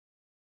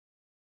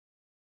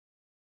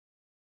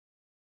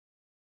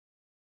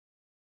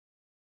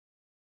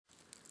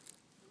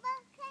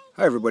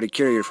Hi everybody,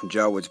 Kerry here from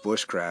Jawwood's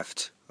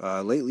Bushcraft.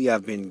 Lately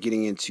I've been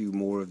getting into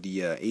more of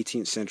the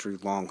 18th century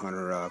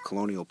longhunter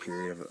colonial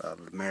period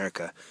of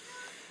America.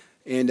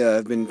 And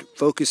I've been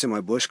focusing my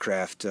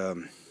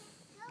bushcraft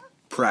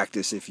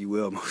practice, if you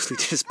will, mostly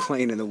just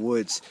playing in the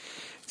woods,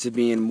 to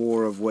being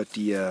more of what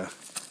the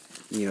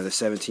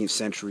 17th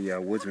century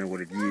woodsmen would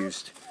have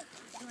used.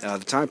 The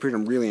time period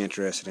I'm really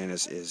interested in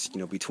is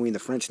between the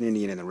French and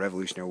Indian and the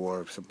Revolutionary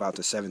War. It's about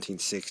the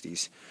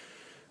 1760s.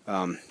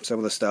 Some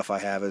of the stuff I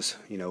have is,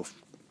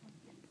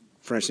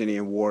 French and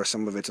Indian War.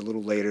 Some of it's a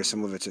little later.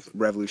 Some of it's a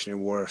Revolutionary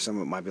War. Some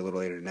of it might be a little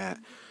later than that.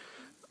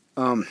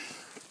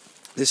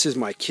 This is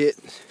my kit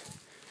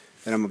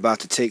that I'm about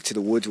to take to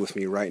the woods with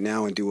me right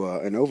now and do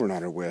an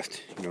overnighter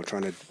with.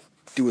 Trying to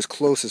do as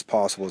close as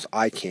possible as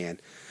I can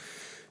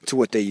to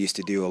what they used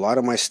to do. A lot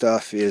of my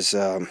stuff is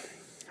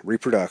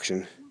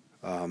reproduction.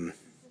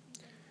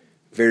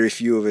 Very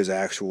few of it is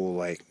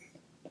actual,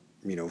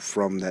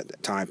 from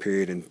that time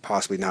period, and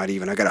possibly not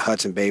even. I got a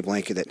Hudson Bay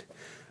blanket that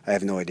I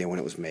have no idea when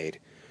it was made.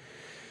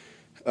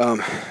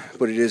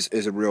 But it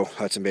is a real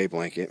Hudson Bay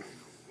blanket.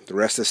 The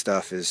rest of the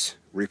stuff is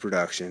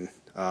reproduction.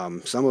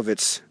 Some of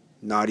it's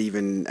not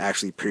even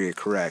actually period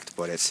correct,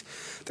 but it's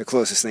the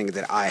closest thing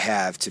that I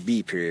have to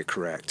be period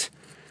correct.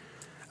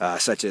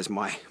 Such as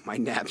my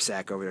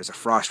knapsack over there. It's a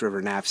Frost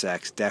River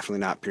knapsack. It's definitely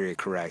not period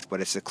correct, but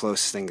it's the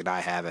closest thing that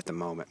I have at the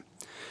moment.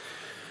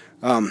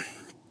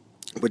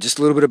 But just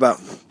a little bit about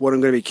what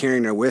I'm going to be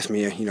carrying there with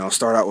me. I'll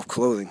start out with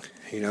clothing.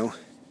 I've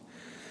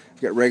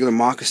got regular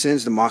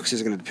moccasins. The moccasins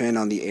are going to depend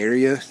on the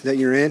area that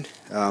you're in.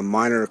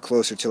 Mine are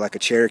closer to like a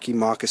Cherokee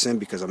moccasin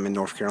because I'm in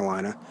North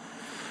Carolina.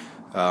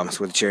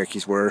 That's where the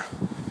Cherokees were.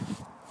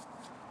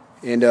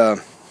 And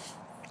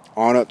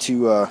on up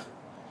to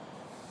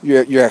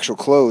your actual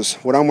clothes.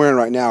 What I'm wearing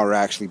right now are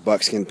actually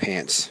buckskin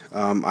pants.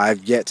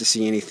 I've yet to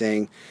see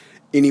anything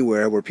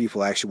anywhere where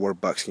people actually wore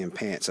buckskin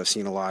pants. I've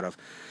seen a lot of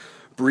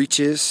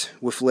breeches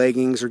with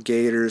leggings or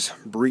gaiters,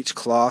 breech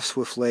cloths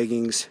with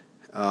leggings,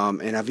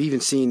 and I've even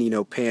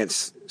seen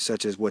pants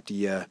such as what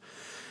the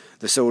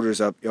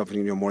soldiers up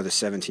in more the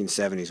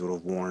 1770s would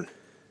have worn.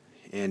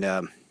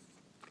 And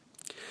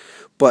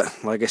but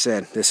like I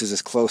said, this is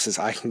as close as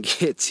I can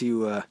get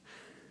to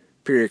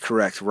period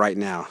correct right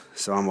now,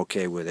 so I'm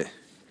okay with it.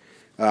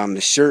 The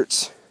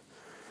shirts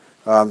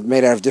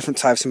made out of different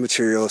types of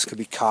materials. Could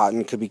be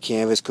cotton, could be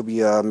canvas, could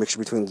be a mixture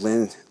between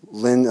lin.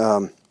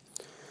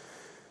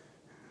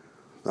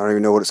 I don't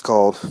even know what it's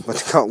called, but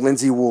they call it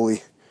Lindsay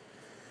Woolly.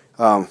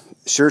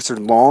 Shirts are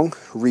long,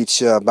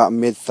 reach about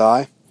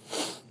mid-thigh.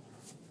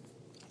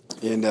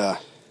 And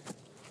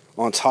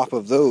on top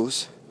of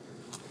those,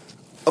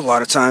 a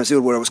lot of times they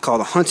would wear what's called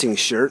a hunting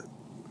shirt,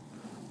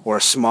 or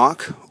a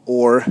smock,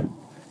 or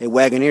a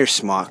wagoneer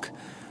smock.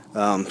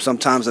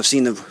 Sometimes I've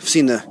seen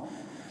the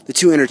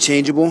two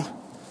interchangeable,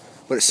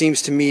 but it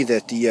seems to me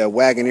that the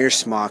wagoneer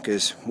smock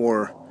is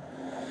more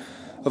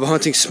of a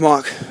hunting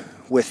smock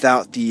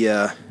without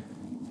the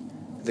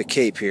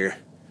cape here.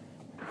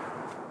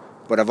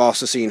 But I've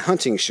also seen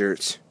hunting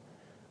shirts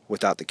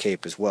without the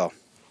cape as well.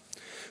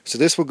 So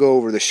this will go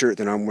over the shirt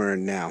that I'm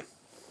wearing now.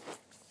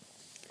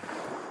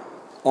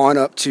 On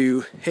up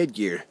to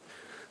headgear.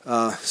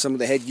 Some of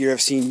the headgear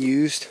I've seen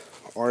used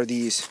are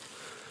these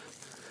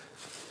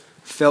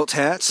felt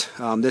hats.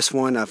 This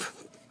one I've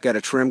got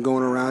a trim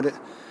going around it.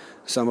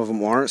 Some of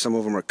them aren't. Some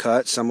of them are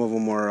cut. Some of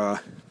them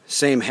are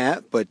same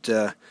hat, but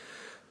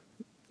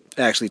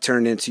actually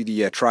turned into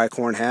the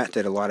tricorn hat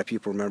that a lot of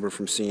people remember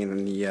from seeing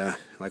in the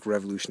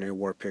Revolutionary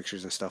War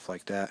pictures and stuff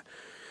like that.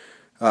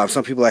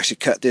 Some people actually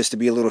cut this to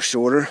be a little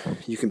shorter.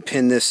 You can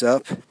pin this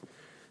up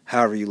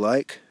however you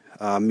like.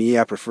 Me,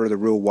 I prefer the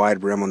real wide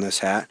brim on this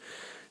hat.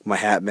 My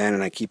hat band,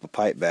 and I keep a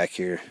pipe back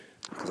here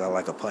because I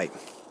like a pipe.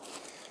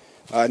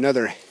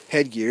 Another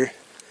headgear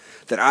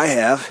that I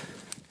have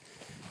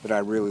that I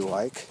really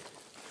like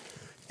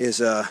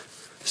is a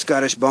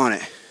Scottish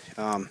bonnet.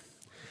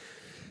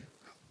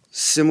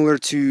 Similar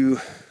to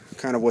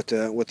kind of what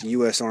the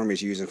U.S. Army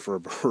is using for a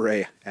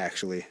beret,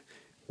 actually,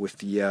 with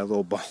the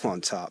little ball on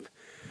top.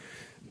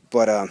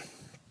 But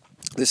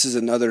this is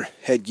another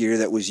headgear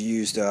that was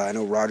used. I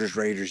know Rogers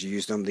Raiders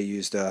used them. They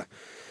used,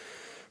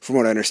 from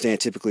what I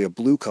understand, typically a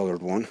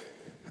blue-colored one,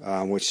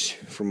 which,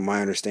 from my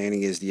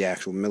understanding, is the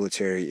actual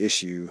military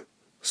issue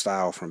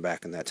style from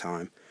back in that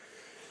time.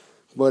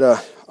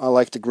 But I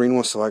like the green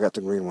one, so I got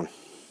the green one.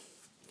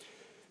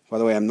 By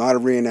the way, I'm not a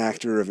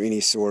reenactor of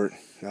any sort.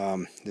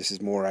 This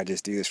is more, I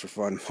just do this for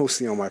fun,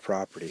 mostly on my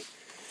property.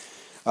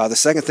 The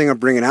second thing I'm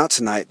bringing out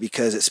tonight,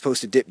 because it's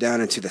supposed to dip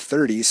down into the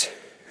 30s,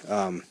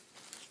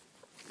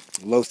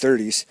 low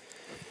 30s,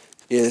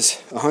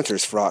 is a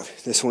hunter's frock.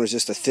 This one is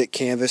just a thick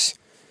canvas,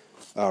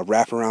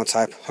 wraparound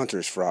type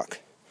hunter's frock.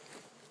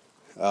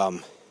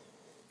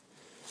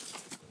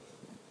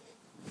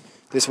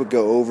 This would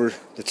go over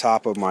the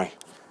top of my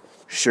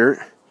shirt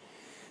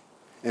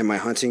and my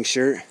hunting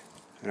shirt,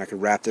 and I can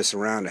wrap this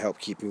around to help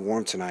keep me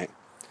warm tonight.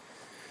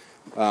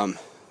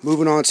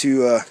 Moving on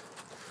to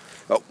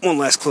one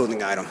last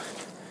clothing item.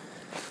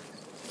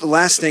 The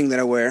last thing that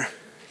I wear,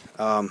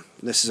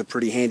 this is a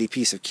pretty handy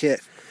piece of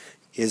kit,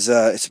 is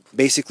it's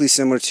basically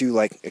similar to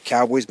like a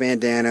cowboy's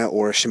bandana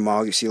or a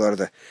shemagh. You see a lot of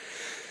the,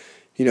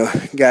 you know,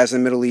 guys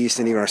in the Middle East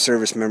and even our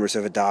service members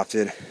have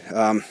adopted.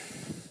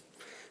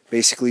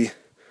 Basically,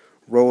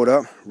 roll it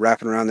up,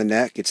 wrap it around the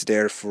neck. It's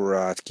there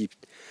for to keep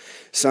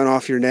sun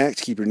off your neck,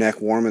 to keep your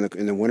neck warm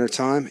in the winter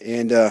time,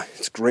 and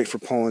it's great for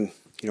pulling,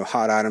 you know,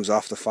 hot items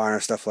off the fire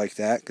and stuff like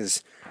that.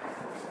 Because,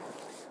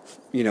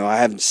 you know, I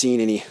haven't seen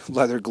any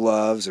leather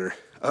gloves or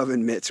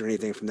oven mitts or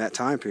anything from that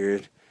time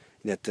period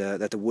that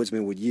the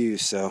woodsman would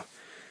use. So,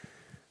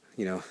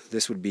 you know,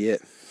 this would be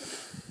it.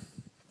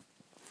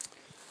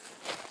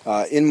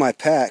 In my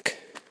pack,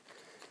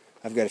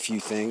 I've got a few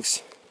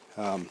things.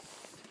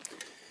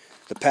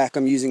 The pack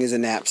I'm using is a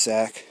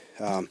knapsack.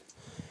 I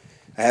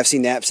have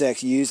seen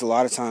knapsacks used. A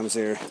lot of times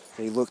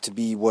they look to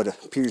be what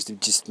appears to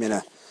have just been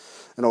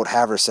an old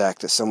haversack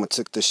that someone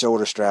took the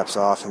shoulder straps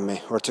off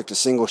or took the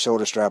single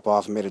shoulder strap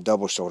off and made a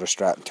double shoulder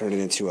strap and turned it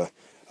into a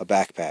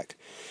backpack.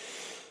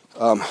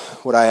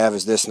 What I have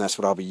is this, and that's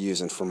what I'll be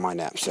using for my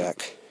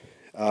knapsack.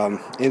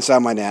 Inside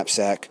my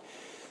knapsack,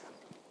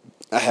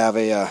 I have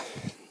a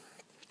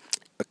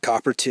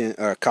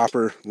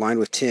copper lined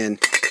with tin,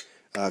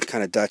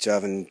 kind of Dutch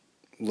oven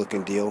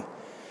looking deal.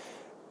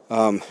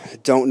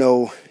 Don't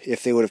know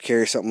if they would have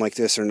carried something like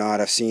this or not.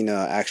 I've seen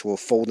actual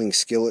folding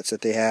skillets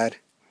that they had,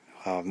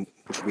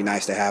 which would be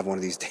nice to have one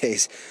of these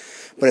days.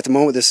 But at the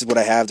moment, this is what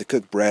I have to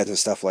cook breads and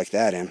stuff like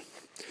that in.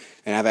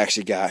 And I've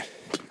actually got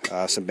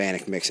some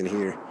bannock mix in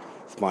here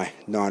with my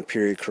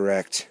non-period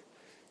correct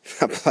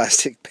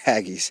plastic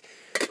baggies.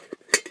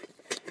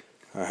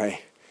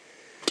 Alright.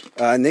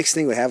 Next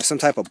thing we have is some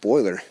type of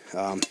boiler.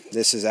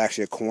 This is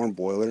actually a corn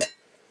boiler.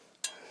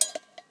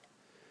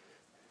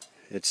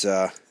 It's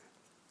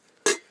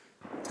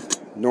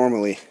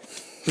normally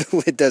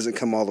the lid doesn't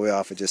come all the way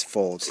off, it just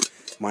folds.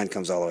 Mine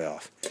comes all the way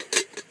off.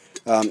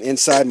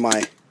 Inside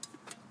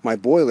my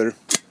boiler,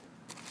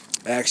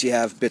 I actually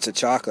have bits of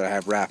chocolate I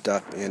have wrapped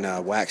up in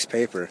wax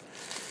paper.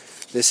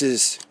 This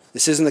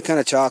isn't the kind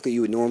of chocolate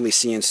you would normally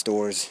see in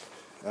stores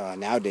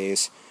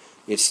nowadays.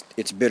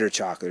 It's bitter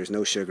chocolate. There's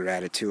no sugar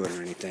added to it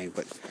or anything.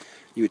 But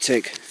you would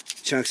take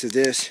chunks of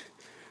this,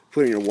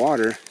 put it in your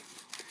water,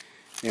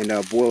 and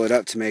boil it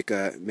up to make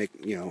a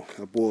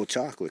boiled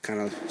chocolate, kind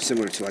of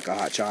similar to like a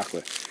hot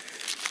chocolate.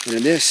 And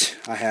in this,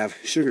 I have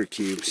sugar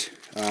cubes.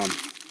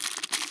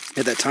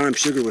 At that time,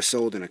 sugar was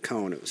sold in a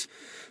cone. It was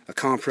a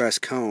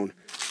compressed cone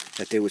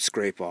that they would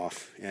scrape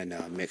off and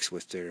mix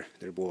with their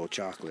boiled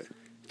chocolate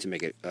to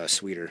make it a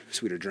sweeter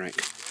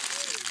drink.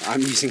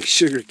 I'm using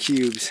sugar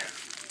cubes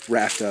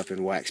wrapped up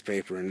in wax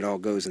paper, and it all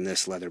goes in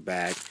this leather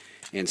bag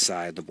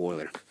inside the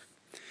boiler.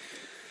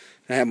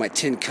 I have my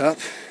tin cup,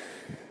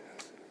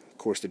 of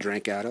course, to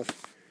drink out of.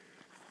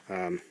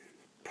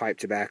 Pipe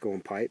tobacco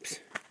and pipes.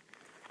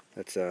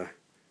 That's a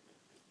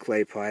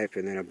clay pipe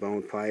and then a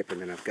bone pipe,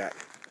 and then I've got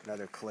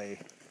another clay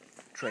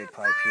tray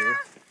pipe here.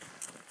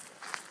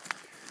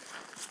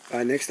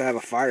 Next I have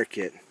a fire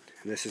kit.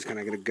 This is kind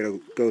of going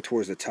to go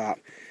towards the top.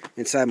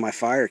 Inside my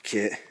fire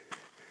kit,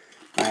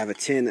 I have a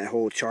tin that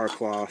holds char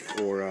cloth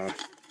or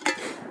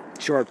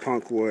charred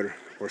punk wood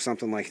or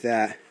something like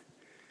that.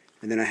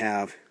 And then I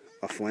have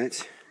a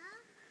flint,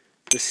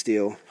 the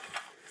steel,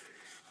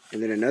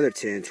 and then another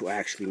tin to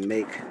actually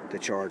make the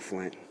charred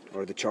flint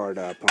or the charred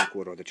punk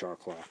wood or the char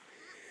cloth.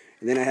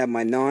 And then I have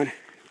my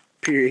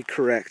non-period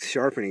correct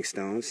sharpening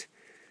stones.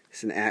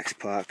 It's an axe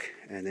puck,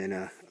 and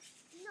then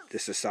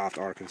this is a soft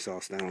Arkansas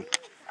stone.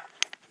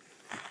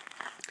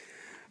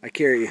 I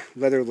carry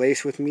leather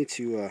lace with me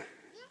to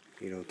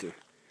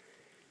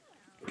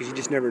because you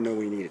just never know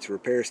when you need it, to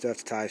repair stuff,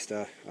 to tie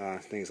stuff,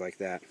 things like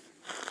that.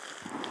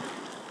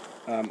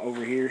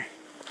 Over here,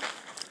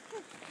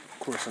 of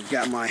course, I've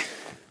got my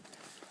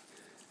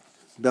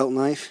belt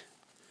knife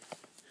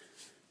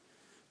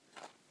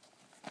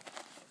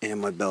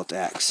and my belt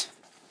axe.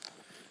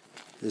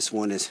 This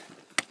one is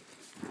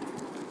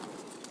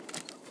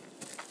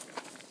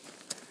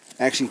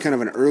actually kind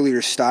of an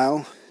earlier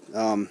style.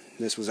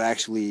 This was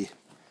actually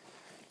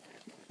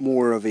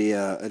more of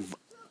a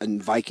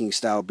Viking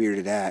style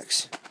bearded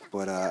axe,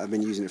 but I've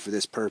been using it for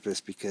this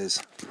purpose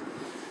because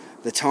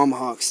the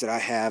tomahawks that I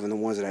have and the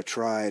ones that I've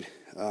tried,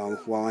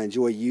 while I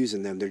enjoy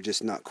using them, they're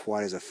just not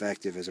quite as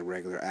effective as a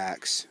regular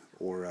axe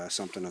or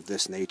something of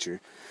this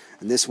nature.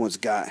 And this one's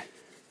got,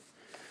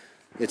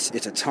 it's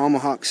a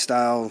tomahawk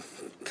style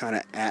kind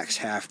of axe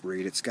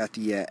half-breed. It's got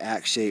the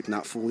axe shape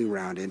not fully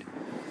rounded,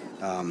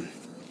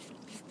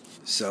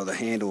 so the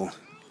handle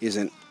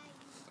isn't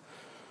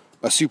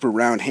a super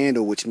round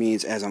handle, which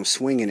means as I'm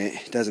swinging it,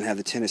 it doesn't have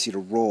the tendency to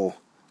roll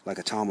like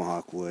a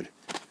tomahawk would.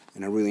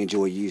 And I really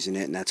enjoy using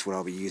it, and that's what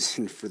I'll be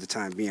using for the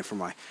time being for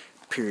my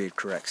period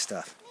correct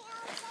stuff.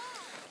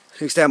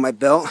 Next I have my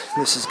belt.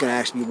 This is going to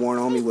actually be worn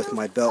on me with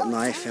my belt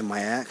knife and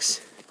my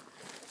axe.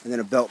 And then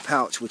a belt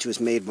pouch, which was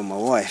made by my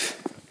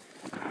wife.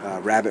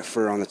 Rabbit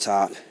fur on the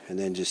top, and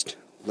then just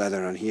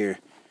leather on here.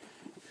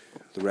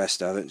 The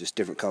rest of it, just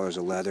different colors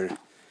of leather.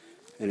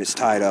 And it's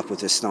tied up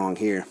with this thong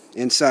here.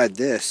 Inside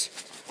this,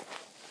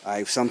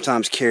 I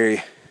sometimes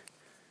carry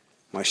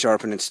my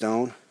sharpening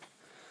stone.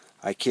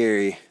 I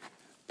carry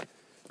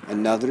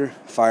another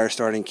fire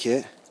starting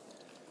kit,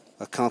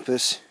 a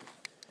compass,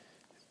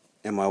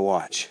 and my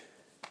watch.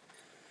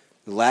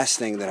 The last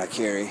thing that I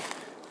carry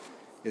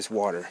is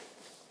water.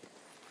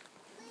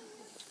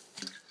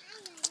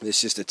 This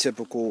is just a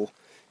typical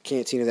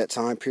canteen of that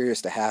time period.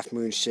 It's the half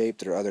moon shape.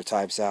 There are other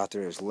types out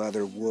there. There's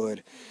leather,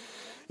 wood,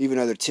 even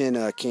other tin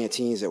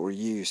canteens that were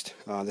used.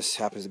 This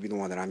happens to be the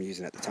one that I'm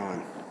using at the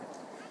time.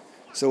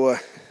 So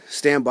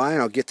stand by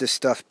and I'll get this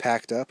stuff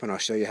packed up and I'll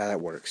show you how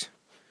that works.